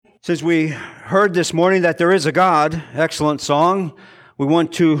Since we heard this morning that there is a God, excellent song, we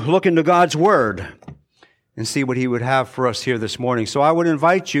want to look into God's Word and see what He would have for us here this morning. So I would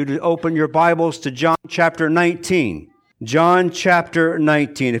invite you to open your Bibles to John chapter 19. John chapter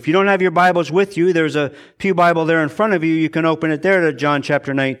 19. If you don't have your Bibles with you, there's a pew Bible there in front of you. You can open it there to John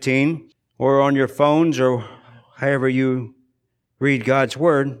chapter 19, or on your phones, or however you read God's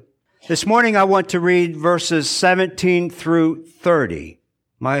Word. This morning I want to read verses 17 through 30.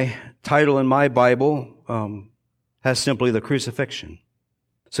 My title in my Bible has simply the crucifixion.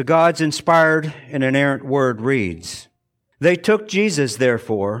 So God's inspired and inerrant word reads, "They took Jesus,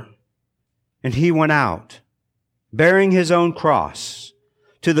 therefore, and He went out, bearing His own cross,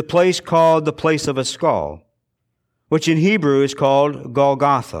 to the place called the place of a skull, which in Hebrew is called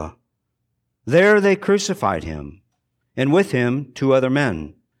Golgotha. There they crucified Him, and with Him 2 other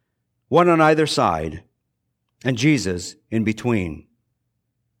men, one on either side, and Jesus in between.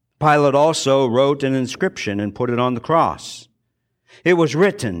 Pilate also wrote an inscription and put it on the cross. It was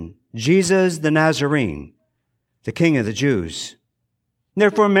written, Jesus the Nazarene, the King of the Jews.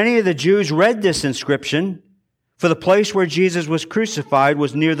 Therefore many of the Jews read this inscription, for the place where Jesus was crucified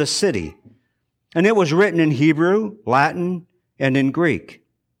was near the city, and it was written in Hebrew, Latin, and in Greek.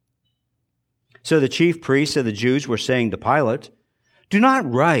 So the chief priests of the Jews were saying to Pilate, "Do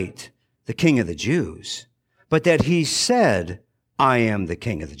not write the King of the Jews, but that He said, I am the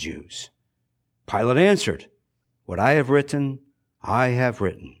King of the Jews." Pilate answered, "What I have written, I have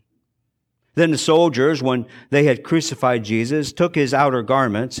written." Then the soldiers, when they had crucified Jesus, took His outer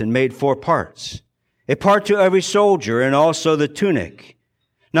garments and made 4 parts, a part to every soldier, and also the tunic.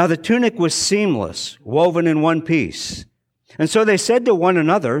 Now the tunic was seamless, woven in one piece. And so they said to one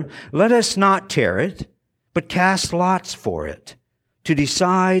another, "Let us not tear it, but cast lots for it, to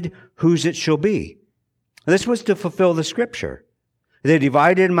decide whose it shall be." This was to fulfill the scripture. They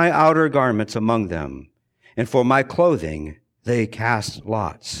divided my outer garments among them, and for my clothing they cast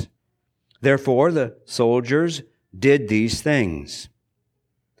lots. Therefore the soldiers did these things.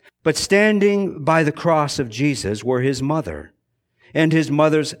 But standing by the cross of Jesus were His mother and His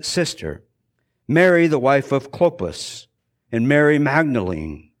mother's sister, Mary the wife of Clopas, and Mary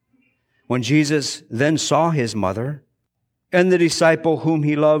Magdalene. When Jesus then saw His mother and the disciple whom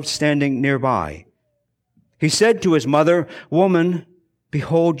He loved standing nearby, He said to His mother, "Woman,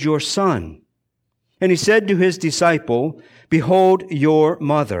 behold your son." And He said to His disciple, "Behold your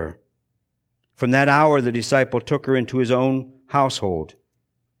mother." From that hour the disciple took her into his own household.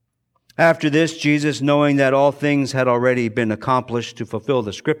 After this, Jesus, knowing that all things had already been accomplished to fulfill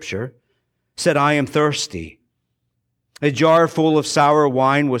the scripture, said, "I am thirsty." A jar full of sour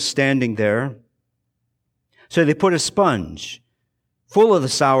wine was standing there. So they put a sponge full of the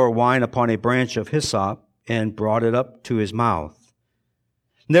sour wine upon a branch of hyssop and brought it up to His mouth.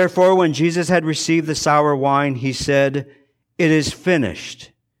 Therefore, when Jesus had received the sour wine, He said, "It is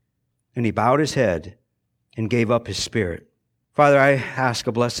finished." And He bowed His head and gave up His spirit. Father, I ask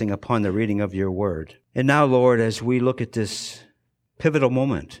a blessing upon the reading of Your word. And now, Lord, as we look at this pivotal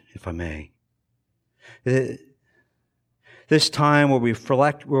moment, if I may, this time where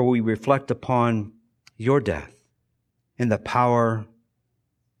we reflect upon Your death and the power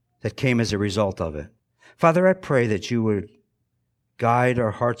that came as a result of it. Father, I pray that You would guide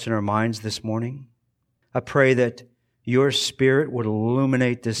our hearts and our minds this morning. I pray that Your Spirit would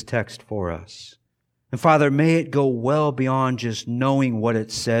illuminate this text for us. And Father, may it go well beyond just knowing what it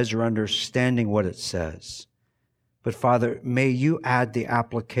says or understanding what it says. But Father, may You add the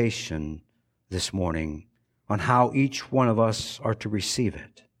application this morning on how each one of us are to receive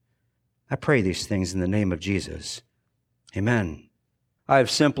it. I pray these things in the name of Jesus. Amen. I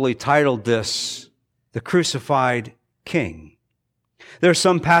have simply titled this, "The Crucified King." There are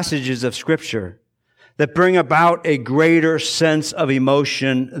some passages of Scripture that bring about a greater sense of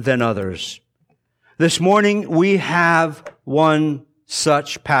emotion than others. This morning, we have one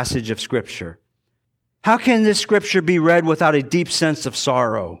such passage of Scripture. How can this Scripture be read without a deep sense of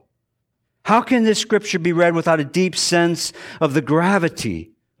sorrow? How can this Scripture be read without a deep sense of the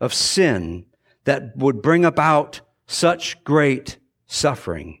gravity of sin that would bring about such great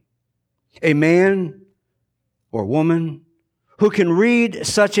suffering? A man or woman who can read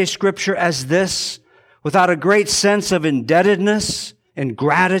such a scripture as this without a great sense of indebtedness and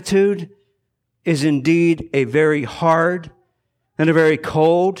gratitude is indeed a very hard and a very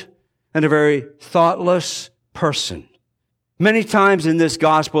cold and a very thoughtless person. Many times in this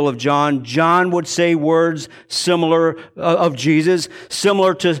Gospel of John, John would say words similar of Jesus,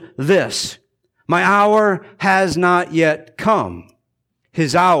 similar to this: "My hour has not yet come.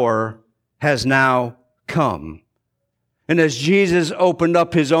 His hour has now come." And as Jesus opened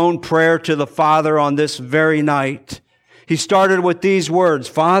up his own prayer to the Father on this very night, he started with these words,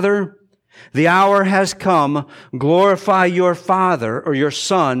 Father, the hour has come. Glorify your Father or your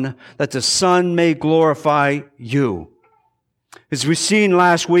Son, that the Son may glorify you. As we've seen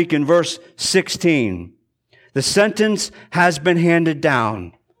last week in verse 16, the sentence has been handed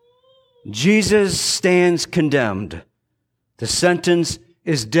down. Jesus stands condemned. The sentence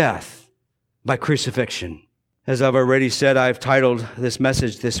is death by crucifixion. As I've already said, I've titled this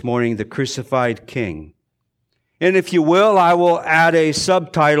message this morning, The Crucified King. And if you will, I will add a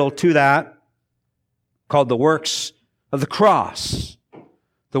subtitle to that called The Works of the Cross.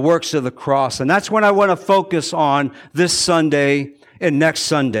 The Works of the Cross. And that's what I want to focus on this Sunday and next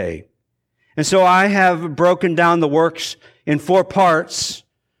Sunday. And so I have broken down the works in 4 parts,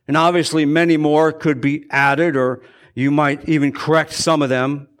 and obviously many more could be added, or you might even correct some of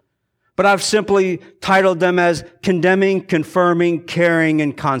them. But I've simply titled them as Condemning, Confirming, Caring,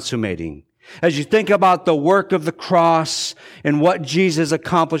 and Consummating. As you think about the work of the cross and what Jesus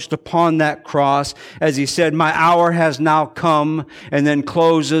accomplished upon that cross, as he said, my hour has now come, and then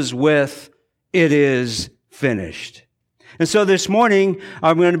closes with, it is finished. And so this morning,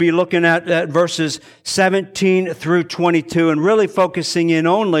 I'm going to be looking at verses 17 through 22 and really focusing in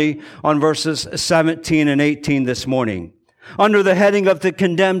only on verses 17 and 18 this morning. Under the heading of the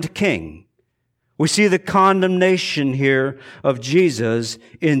condemned king, we see the condemnation here of Jesus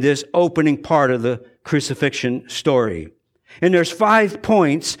in this opening part of the crucifixion story. And there's 5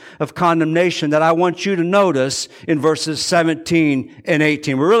 points of condemnation that I want you to notice in verses 17 and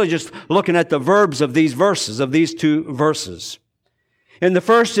 18. We're really just looking at the verbs of these verses, of these 2 verses. And the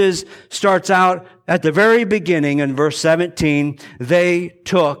first starts out at the very beginning in verse 17, they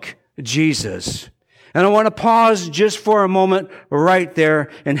took Jesus. And I want to pause just for a moment right there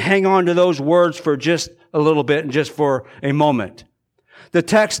and hang on to those words for just a little bit and just for a moment. The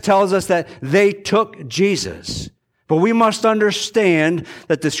text tells us that they took Jesus. But we must understand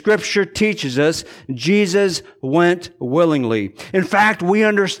that the Scripture teaches us Jesus went willingly. In fact, we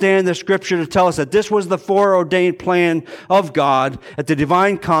understand the Scripture to tell us that this was the foreordained plan of God at the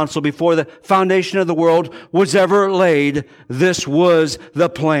divine council before the foundation of the world was ever laid. This was the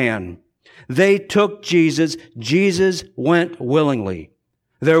plan. They took Jesus. Jesus went willingly.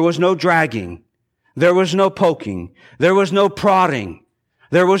 There was no dragging. There was no poking. There was no prodding.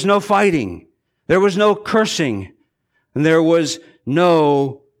 There was no fighting. There was no cursing. And there was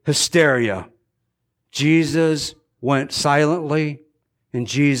no hysteria. Jesus went silently, and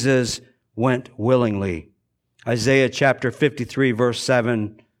Jesus went willingly. Isaiah chapter 53, verse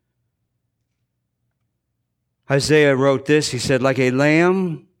 7. Isaiah wrote this. He said, like a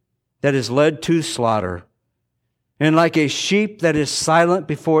lamb that is led to slaughter, and like a sheep that is silent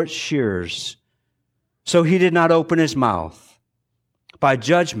before its shearers, so he did not open his mouth. By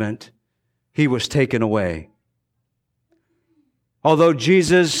judgment, he was taken away. Although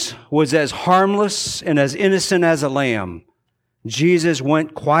Jesus was as harmless and as innocent as a lamb, Jesus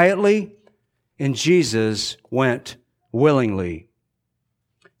went quietly and Jesus went willingly.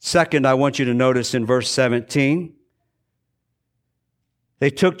 Second, I want you to notice in verse 17, they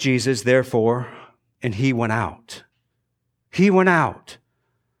took Jesus, therefore, and he went out. He went out.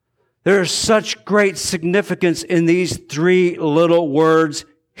 There is such great significance in these 3 little words,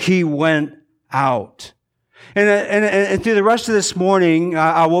 he went out. And through the rest of this morning,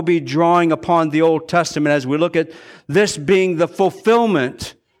 I will be drawing upon the Old Testament as we look at this being the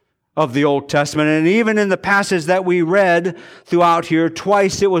fulfillment of the Old Testament. And even in the passage that we read throughout here,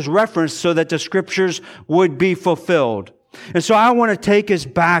 twice it was referenced so that the Scriptures would be fulfilled. And so I want to take us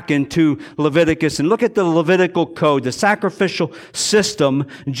back into Leviticus and look at the Levitical code, the sacrificial system,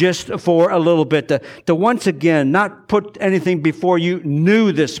 just for a little bit. To once again, not put anything before you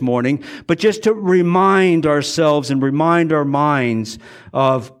new this morning, but just to remind ourselves and remind our minds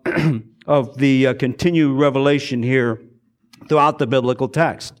of, of the continued revelation here throughout the biblical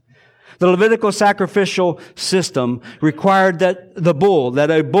text. The Levitical sacrificial system required that a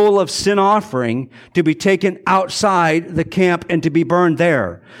bull of sin offering to be taken outside the camp and to be burned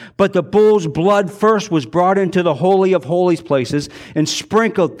there. But the bull's blood first was brought into the Holy of Holies places and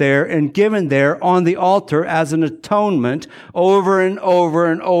sprinkled there and given there on the altar as an atonement over and over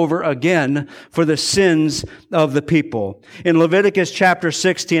and over again for the sins of the people. In Leviticus chapter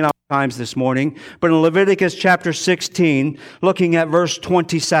 16, times this morning, but in Leviticus chapter 16, looking at verse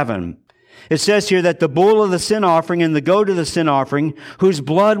 27, it says here that the bull of the sin offering and the goat of the sin offering, whose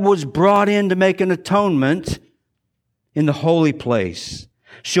blood was brought in to make an atonement in the holy place,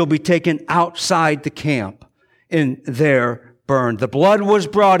 shall be taken outside the camp and there burned. The blood was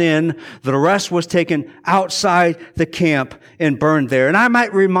brought in, the rest was taken outside the camp and burned there. And I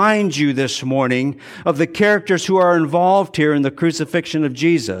might remind you this morning of the characters who are involved here in the crucifixion of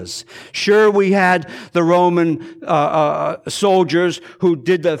Jesus. Sure, we had the Roman soldiers who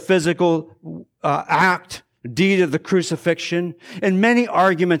did the physical deed of the crucifixion, and many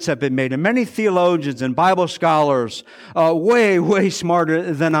arguments have been made, and many theologians and Bible scholars, way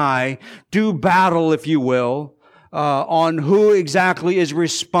smarter than I, do battle, if you will, on who exactly is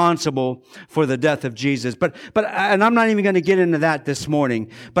responsible for the death of Jesus. But and I'm not even going to get into that this morning,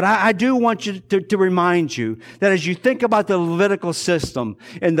 but I do want you to remind you that as you think about the Levitical system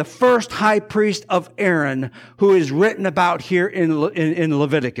and the first high priest of Aaron, who is written about here in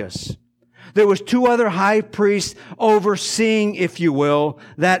Leviticus, there was two other high priests overseeing, if you will,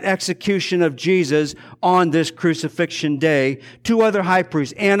 that execution of Jesus on this crucifixion day. Two other high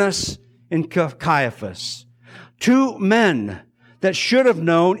priests, Annas and Caiaphas. Two men that should have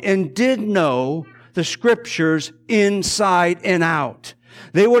known and did know the scriptures inside and out.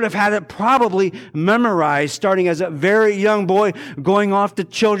 They would have had it probably memorized starting as a very young boy going off to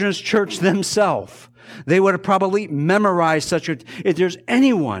children's church themselves. They would have probably memorized such a... If there's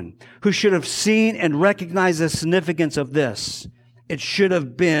anyone who should have seen and recognized the significance of this, it should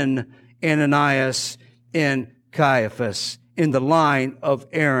have been Ananias and Caiaphas in the line of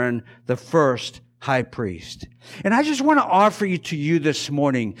Aaron, the first high priest. And I just want to offer to you this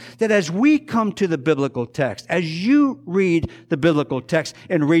morning that as we come to the biblical text, as you read the biblical text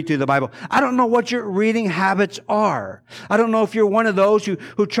and read through the Bible, I don't know what your reading habits are. I don't know if you're one of those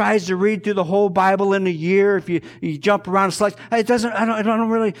who tries to read through the whole Bible in a year, if you jump around slides. It doesn't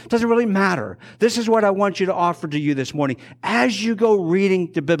really matter. This is what I want you to offer to you this morning. As you go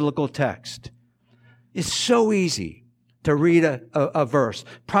reading the biblical text, it's so easy to read a verse.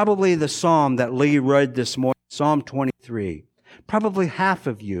 Probably the psalm that Lee read this morning, Psalm 23. Probably half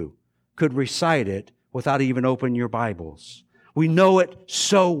of you could recite it without even opening your Bibles. We know it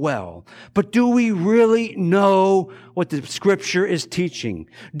so well. But do we really know what the Scripture is teaching?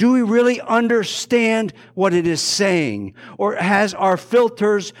 Do we really understand what it is saying? Or has our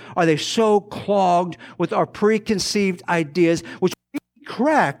filters, are they so clogged with our preconceived ideas, which may be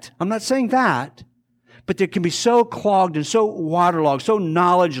correct? I'm not saying that. But they can be so clogged and so waterlogged, so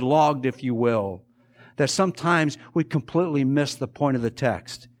knowledge-logged, if you will, that sometimes we completely miss the point of the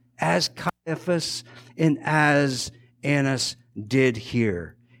text, as Caiaphas and as Annas did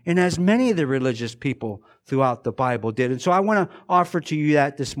here, and as many of the religious people throughout the Bible did. And so I want to offer to you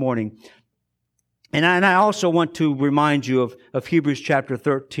that this morning. And I also want to remind you of Hebrews chapter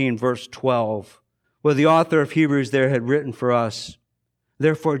 13, verse 12, where the author of Hebrews there had written for us,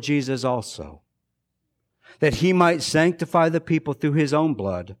 "Therefore Jesus also, that he might sanctify the people through his own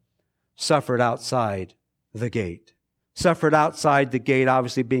blood, suffered outside the gate." Suffered outside the gate,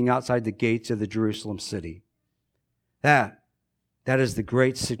 obviously being outside the gates of the Jerusalem city. That is the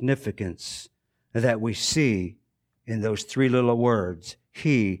great significance that we see in those three little words.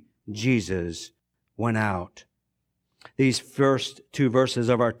 He, Jesus, went out. These first two verses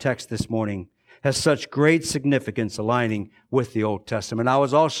of our text this morning has such great significance aligning with the Old Testament. I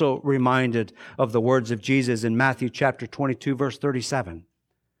was also reminded of the words of Jesus in Matthew chapter 22, verse 37.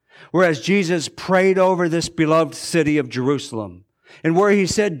 Whereas Jesus prayed over this beloved city of Jerusalem, and where he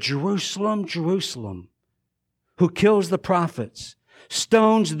said, "Jerusalem, Jerusalem, who kills the prophets,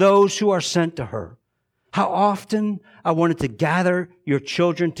 stones those who are sent to her. How often I wanted to gather your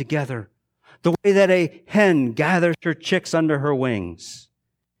children together, the way that a hen gathers her chicks under her wings.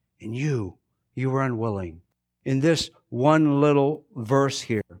 And you were unwilling." In this one little verse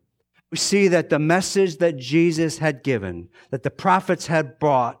here, we see that the message that Jesus had given, that the prophets had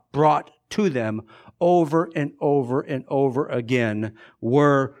brought to them over and over and over again,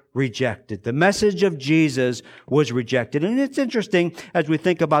 were rejected. The message of Jesus was rejected. And it's interesting as we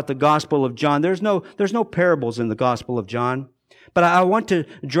think about the Gospel of John. There's no parables in the Gospel of John. But I want to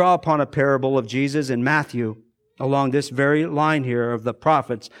draw upon a parable of Jesus in Matthew along this very line here of the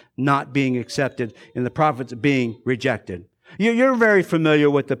prophets not being accepted and the prophets being rejected. You're very familiar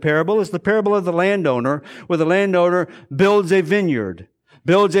with the parable. It's the parable of the landowner, where the landowner builds a vineyard,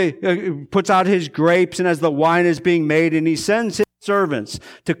 puts out his grapes, and as the wine is being made, and he sends his servants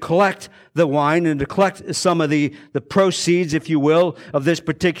to collect the wine and to collect some of the proceeds, if you will, of this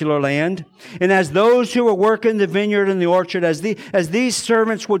particular land. And as those who were working the vineyard and the orchard, as these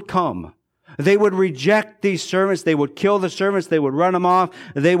servants would come, they would reject these servants. They would kill the servants. They would run them off.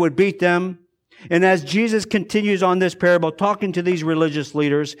 They would beat them. And as Jesus continues on this parable, talking to these religious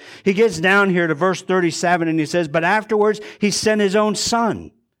leaders, he gets down here to verse 37 and he says, "But afterwards he sent his own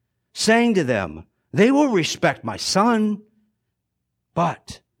son, saying to them, 'They will respect my son.'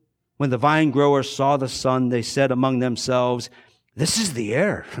 But when the vine growers saw the son, they said among themselves, this is the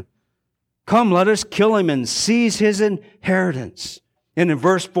heir. Come, let us kill him and seize his inheritance. And in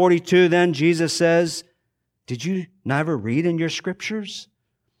verse 42, then Jesus says, did you never read in your scriptures?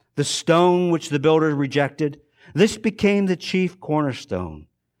 The stone which the builders rejected, this became the chief cornerstone.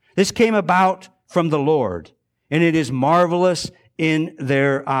 This came about from the Lord, and it is marvelous in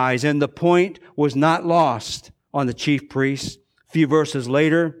their eyes. And the point was not lost on the chief priests. A few verses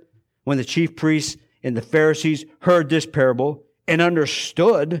later, when the chief priests and the Pharisees heard this parable and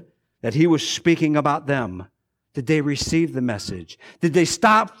understood that he was speaking about them, did they receive the message? Did they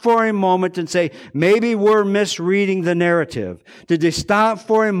stop for a moment and say, maybe we're misreading the narrative? Did they stop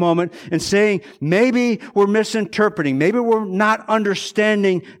for a moment and saying, maybe we're misinterpreting? Maybe we're not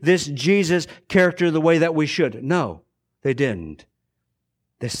understanding this Jesus character the way that we should? No, they didn't.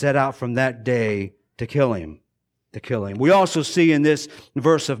 They set out from that day to kill him. We also see in this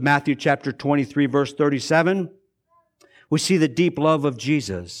verse of Matthew chapter 23, verse 37, we see the deep love of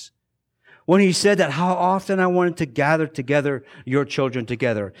Jesus. When he said that, how often I wanted to gather together your children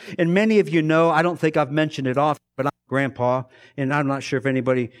together. And many of you know, I don't think I've mentioned it often, but I'm a grandpa, and I'm not sure if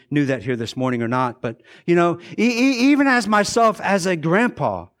anybody knew that here this morning or not. But, you know, even as myself, as a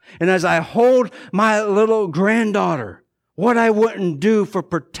grandpa, and as I hold my little granddaughter, what I wouldn't do for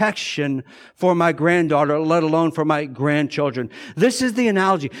protection for my granddaughter, let alone for my grandchildren. This is the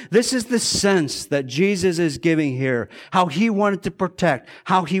analogy. This is the sense that Jesus is giving here. How he wanted to protect,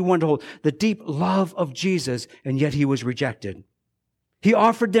 how he wanted to hold the deep love of Jesus, and yet he was rejected. He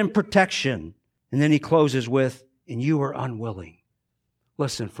offered them protection, and then he closes with, and you were unwilling.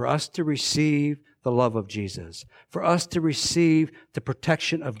 Listen, for us to receive the love of Jesus, for us to receive the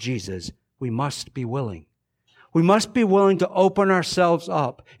protection of Jesus, we must be willing. We must be willing to open ourselves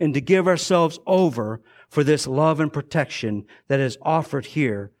up and to give ourselves over for this love and protection that is offered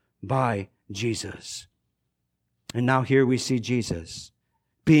here by Jesus. And now here we see Jesus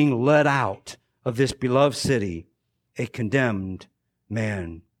being led out of this beloved city, a condemned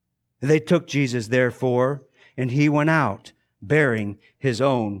man. They took Jesus, therefore, and he went out bearing his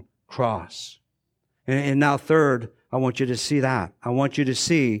own cross. And now third, I want you to see that. I want you to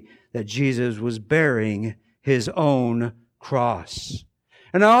see that Jesus was bearing his own cross.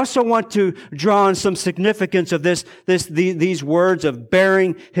 And I also want to draw on some significance of these words of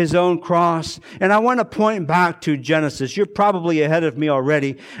bearing his own cross. And I want to point back to Genesis. You're probably ahead of me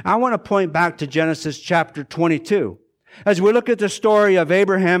already. I want to point back to Genesis chapter 22. As we look at the story of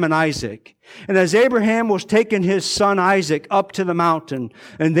Abraham and Isaac. And as Abraham was taking his son Isaac up to the mountain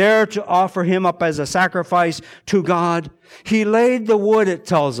and there to offer him up as a sacrifice to God, he laid the wood, it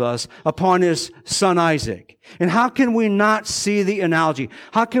tells us, upon his son Isaac. And how can we not see the analogy?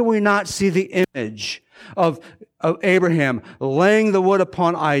 How can we not see the image of Abraham laying the wood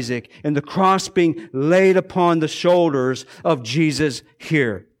upon Isaac and the cross being laid upon the shoulders of Jesus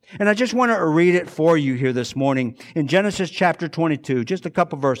here? And I just want to read it for you here this morning in Genesis chapter 22, just a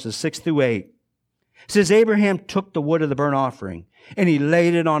couple verses, 6 through 8. It says, Abraham took the wood of the burnt offering and he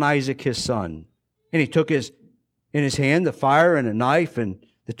laid it on Isaac his son. And he took in his hand the fire and a knife, and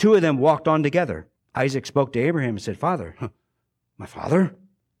the two of them walked on together. Isaac spoke to Abraham and said, Father. My father?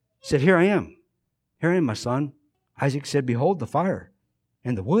 He said, Here I am. Here I am, my son. Isaac said, Behold the fire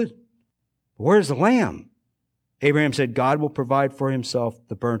and the wood. Where's the lamb? Abraham said, God will provide for himself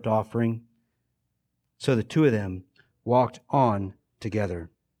the burnt offering. So the two of them walked on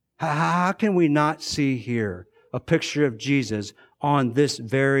together. How can we not see here a picture of Jesus on this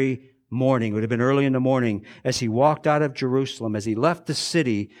very morning? It would have been early in the morning as he walked out of Jerusalem, as he left the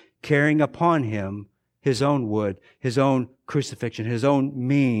city, carrying upon him his own wood, his own crucifixion, his own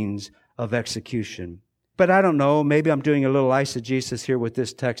means of execution. But I don't know, maybe I'm doing a little eisegesis here with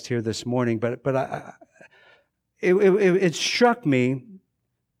this text here this morning, but it struck me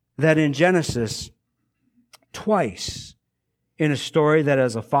that in Genesis, twice in a story that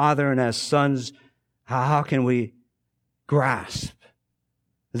as a father and as sons, how can we grasp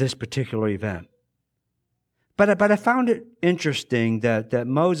this particular event? But I found it interesting that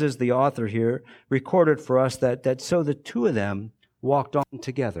Moses, the author here, recorded for us that so the two of them walked on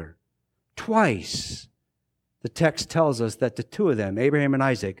together. Twice, the text tells us that the two of them, Abraham and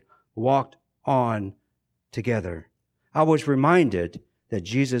Isaac, walked on together. I was reminded that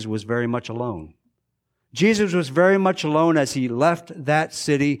Jesus was very much alone. Jesus was very much alone as he left that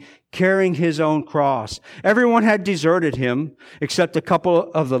city carrying his own cross. Everyone had deserted him except a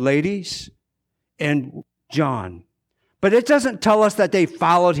couple of the ladies and John. But it doesn't tell us that they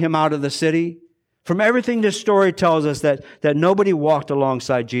followed him out of the city. From everything this story tells us that nobody walked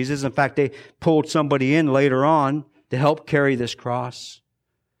alongside Jesus. In fact, they pulled somebody in later on to help carry this cross.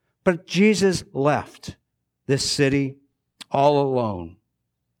 But Jesus left this city all alone.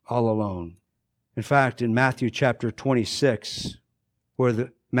 All alone. In fact, in Matthew chapter 26,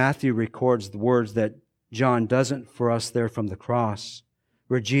 where Matthew records the words that John doesn't for us there from the cross,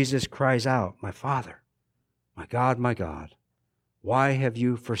 where Jesus cries out, my God, my God, why have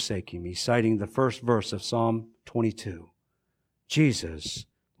you forsaken me? Citing the first verse of Psalm 22. Jesus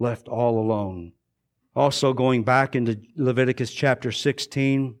left all alone. Also going back into Leviticus chapter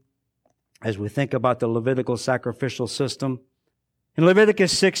 16, as we think about the Levitical sacrificial system, in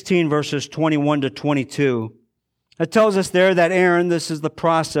Leviticus 16 verses 21 to 22, it tells us there that Aaron, this is the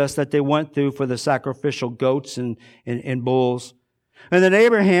process that they went through for the sacrificial goats and bulls. And then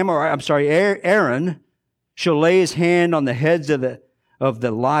Aaron shall lay his hand on the heads of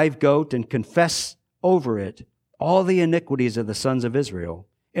the live goat and confess over it all the iniquities of the sons of Israel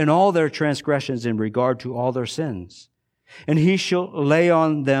and all their transgressions in regard to all their sins. And he shall lay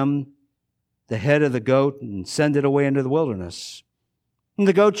on them the head of the goat and send it away into the wilderness. And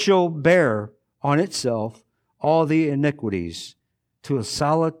the goat shall bear on itself all the iniquities to a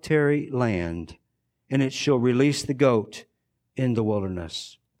solitary land, and it shall release the goat in the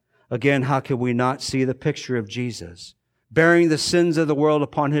wilderness. Again, how can we not see the picture of Jesus bearing the sins of the world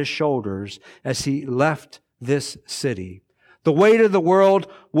upon his shoulders as he left this city? The weight of the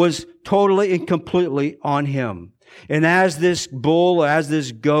world was totally and completely on him. And as this bull, as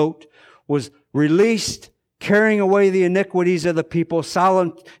this goat was released, carrying away the iniquities of the people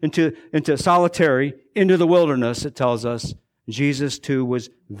into solitary, into the wilderness, it tells us, Jesus too was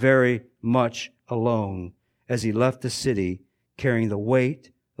very much alone as he left the city, carrying the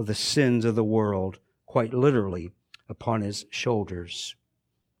weight of the sins of the world, quite literally, upon his shoulders.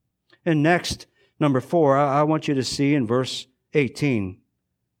 And next, number 4, I want you to see in verse 18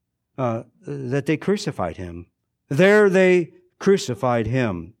 that they crucified him. There they crucified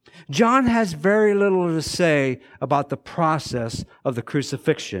him. John has very little to say about the process of the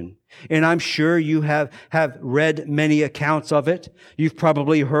crucifixion. And I'm sure you have read many accounts of it. You've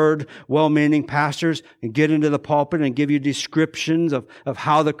probably heard well-meaning pastors get into the pulpit and give you descriptions of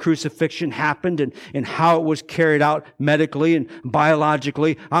how the crucifixion happened and how it was carried out medically and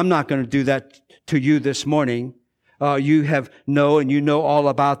biologically. I'm not going to do that to you this morning. You know all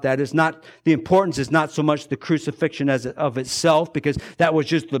about that. It's not, the importance is not so much the crucifixion of itself, because that was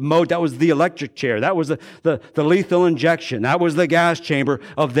just that was the electric chair. That was the lethal injection. That was the gas chamber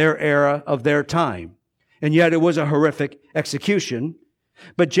of their era, of their time. And yet it was a horrific execution.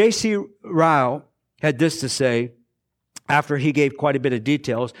 But J.C. Ryle had this to say after he gave quite a bit of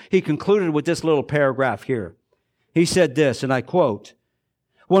details. He concluded with this little paragraph here. He said this, and I quote,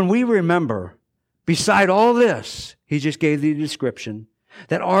 "When we remember, beside all this," he just gave the description,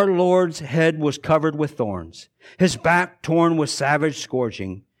 "that our Lord's head was covered with thorns, his back torn with savage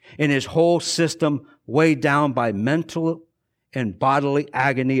scourging, and his whole system weighed down by mental and bodily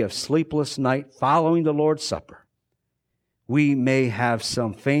agony of sleepless night following the Lord's Supper, we may have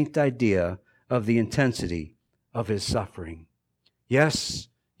some faint idea of the intensity of his suffering." Yes,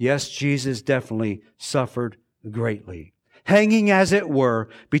 Jesus definitely suffered greatly. Hanging, as it were,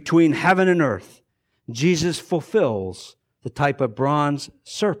 between heaven and earth, Jesus fulfills the type of bronze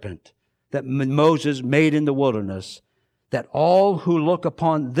serpent that Moses made in the wilderness, that all who look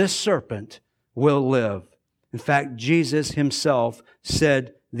upon this serpent will live. In fact, Jesus himself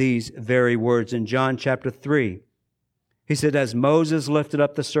said these very words in John chapter 3. He said, "As Moses lifted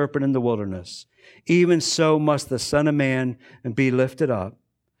up the serpent in the wilderness, even so must the Son of Man be lifted up,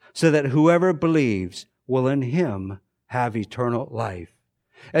 so that whoever believes will in him have eternal life."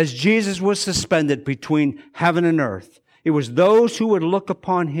 As Jesus was suspended between heaven and earth, it was those who would look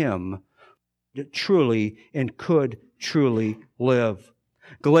upon him that truly and could truly live.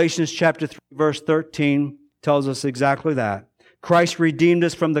 Galatians chapter 3 verse 13 tells us exactly that. Christ redeemed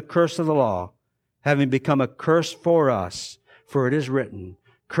us from the curse of the law, having become a curse for us. For it is written,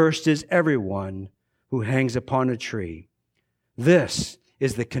 "Cursed is everyone who hangs upon a tree." This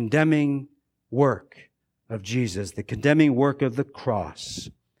is the condemning work of Jesus, the condemning work of the cross.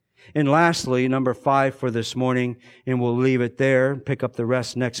 And lastly, number 5 for this morning, and we'll leave it there, pick up the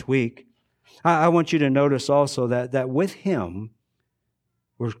rest next week. I want you to notice also that with him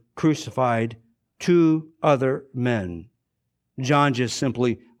were crucified 2 other men. John just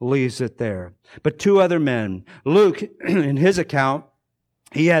simply leaves it there. But 2 other men. Luke, in his account,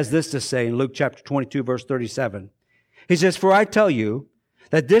 he has this to say in Luke chapter 22, verse 37. He says, "For I tell you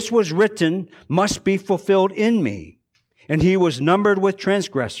that this was written must be fulfilled in me. And he was numbered with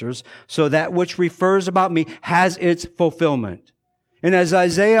transgressors, so that which refers about me has its fulfillment." And as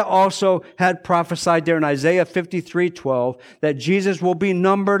Isaiah also had prophesied there in Isaiah 53:12, that Jesus will be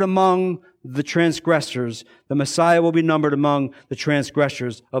numbered among the transgressors. The Messiah will be numbered among the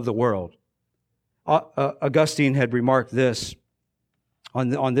transgressors of the world. Augustine had remarked this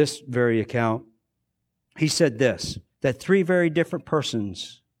on this very account. He said this, that three very different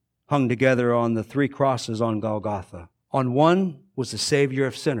persons hung together on the three crosses on Golgotha. On one was the Savior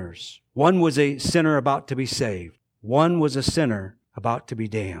of sinners. One was a sinner about to be saved. One was a sinner about to be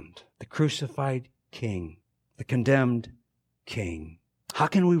damned. The crucified King, the condemned King. How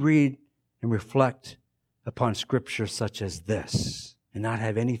can we read and reflect upon Scripture such as this and not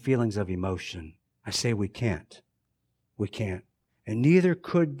have any feelings of emotion? I say we can't. We can't. And neither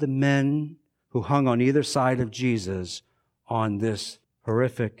could the men who hung on either side of Jesus on this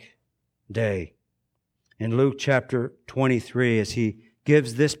horrific day. In Luke chapter 23, as he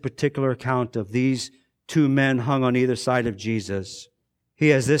gives this particular account of these two men hung on either side of Jesus, he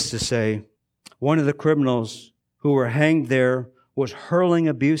has this to say. One of the criminals who were hanged there was hurling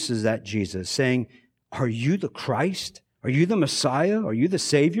abuses at Jesus, saying, "Are you the Christ? Are you the Messiah? Are you the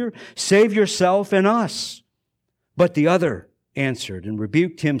Savior? Save yourself and us." But the other answered and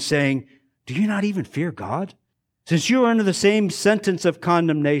rebuked him, saying, "Do you not even fear God, since you are under the same sentence of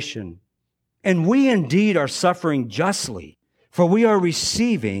condemnation? And we indeed are suffering justly, for we are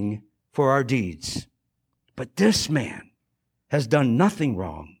receiving for our deeds. But this man has done nothing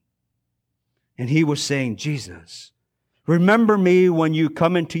wrong." And he was saying, "Jesus, remember me when you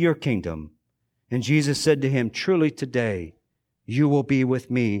come into your kingdom." And Jesus said to him, "Truly today you will be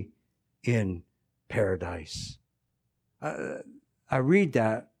with me in paradise." I read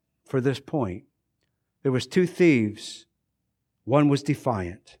that for this point. There was two thieves. One was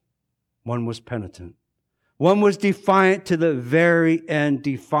defiant. One was penitent. One was defiant to the very end,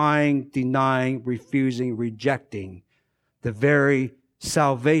 defying, denying, refusing, rejecting the very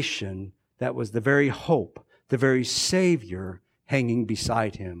salvation that was the very hope, the very Savior hanging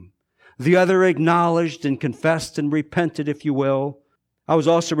beside him. The other acknowledged and confessed and repented, if you will. I was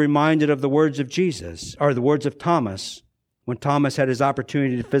also reminded of the words of Jesus, or the words of Thomas. When Thomas had his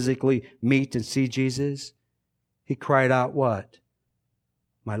opportunity to physically meet and see Jesus, he cried out, what?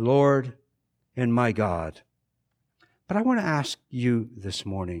 "My Lord and my God." But I want to ask you this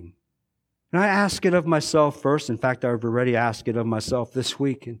morning, and I ask it of myself first. In fact, I've already asked it of myself this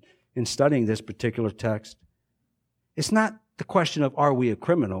week in studying this particular text. It's not the question of, are we a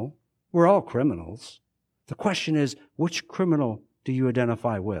criminal? We're all criminals. The question is, which criminal do you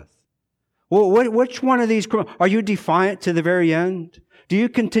identify with? Well, which one of these criminals? Are you defiant to the very end? Do you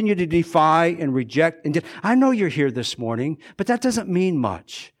continue to defy and reject? I know you're here this morning, but that doesn't mean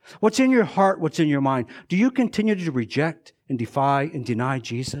much. What's in your heart? What's in your mind? Do you continue to reject and defy and deny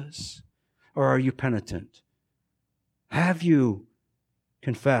Jesus? Or are you penitent? Have you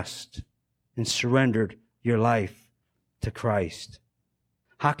confessed and surrendered your life to Christ?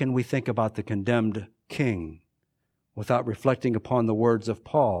 How can we think about the condemned king without reflecting upon the words of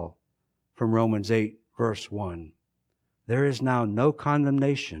Paul from Romans 8, verse 1? There is now no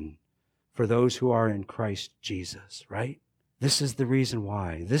condemnation for those who are in Christ Jesus, right? This is the reason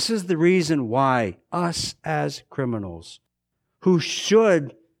why. This is the reason why us as criminals who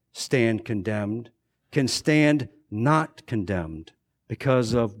should stand condemned can stand not condemned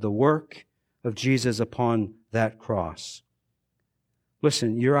because of the work of Jesus upon that cross.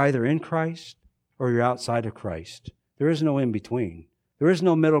 Listen, you're either in Christ or you're outside of Christ. There is no in between. There is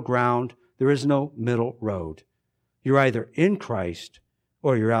no middle ground. There is no middle road. You're either in Christ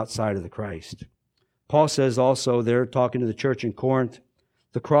or you're outside of the Christ. Paul says also there, talking to the church in Corinth,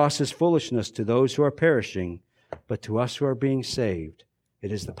 the cross is foolishness to those who are perishing, but to us who are being saved,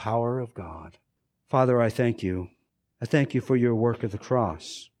 it is the power of God. Father, I thank you. I thank you for your work of the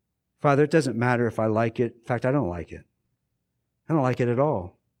cross. Father, it doesn't matter if I like it. In fact, I don't like it. I don't like it at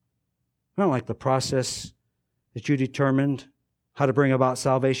all. I don't like the process that you determined how to bring about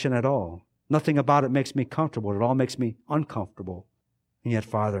salvation at all. Nothing about it makes me comfortable. It all makes me uncomfortable. And yet,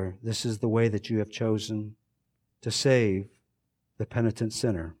 Father, this is the way that you have chosen to save the penitent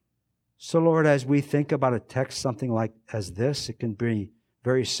sinner. So, Lord, as we think about a text something like as this, it can be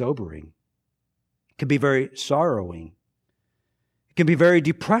very sobering. It can be very sorrowing. It can be very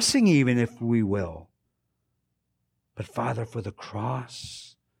depressing even, if we will. But Father, for the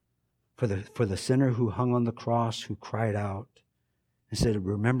cross, for the sinner who hung on the cross, who cried out and said,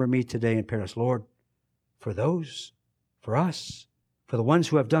 "Remember me today in paradise." Lord, for those, for us, for the ones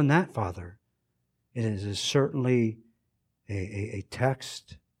who have done that, Father, it is certainly a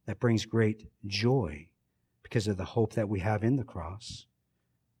text that brings great joy because of the hope that we have in the cross.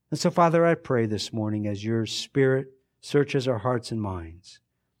 And so, Father, I pray this morning as your Spirit searches our hearts and minds.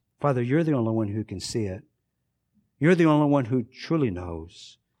 Father, you're the only one who can see it. You're the only one who truly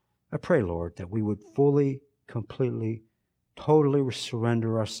knows. I pray, Lord, that we would fully, completely, totally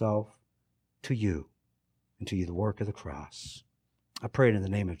surrender ourselves to you and to you, the work of the cross. I pray it in the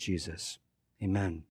name of Jesus. Amen.